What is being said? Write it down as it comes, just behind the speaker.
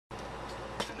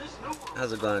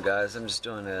How's it going, guys? I'm just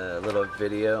doing a little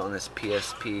video on this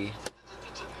PSP.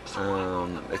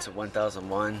 It's a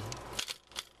 1001.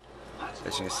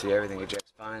 As you can see, everything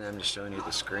ejects fine. I'm just showing you the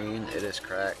screen. It is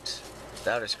cracked.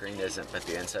 The outer screen isn't, but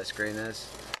the inside screen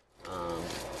is.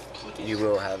 You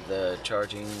will have the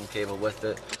charging cable with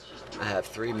it. I have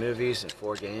 3 movies and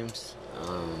 4 games.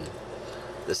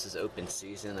 This is open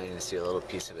season. I can see a little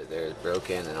piece of it there is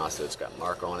broken, and also it's got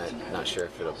mark on it. Not sure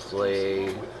if it'll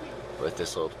play with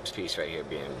this little piece right here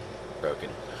being broken.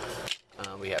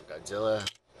 We have Godzilla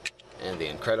and The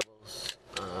Incredibles.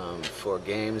 4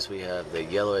 games. We have the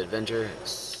Yellow Avenger,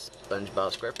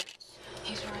 SpongeBob SquarePants.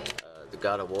 He's right. The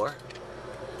God of War.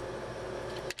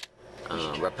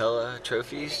 Rapala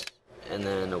trophies, and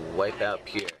then a Wipeout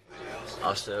Pure.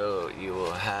 Also, you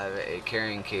will have a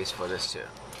carrying case for this too.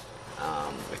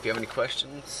 If you have any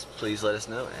questions, please let us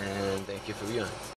know, and thank you for viewing.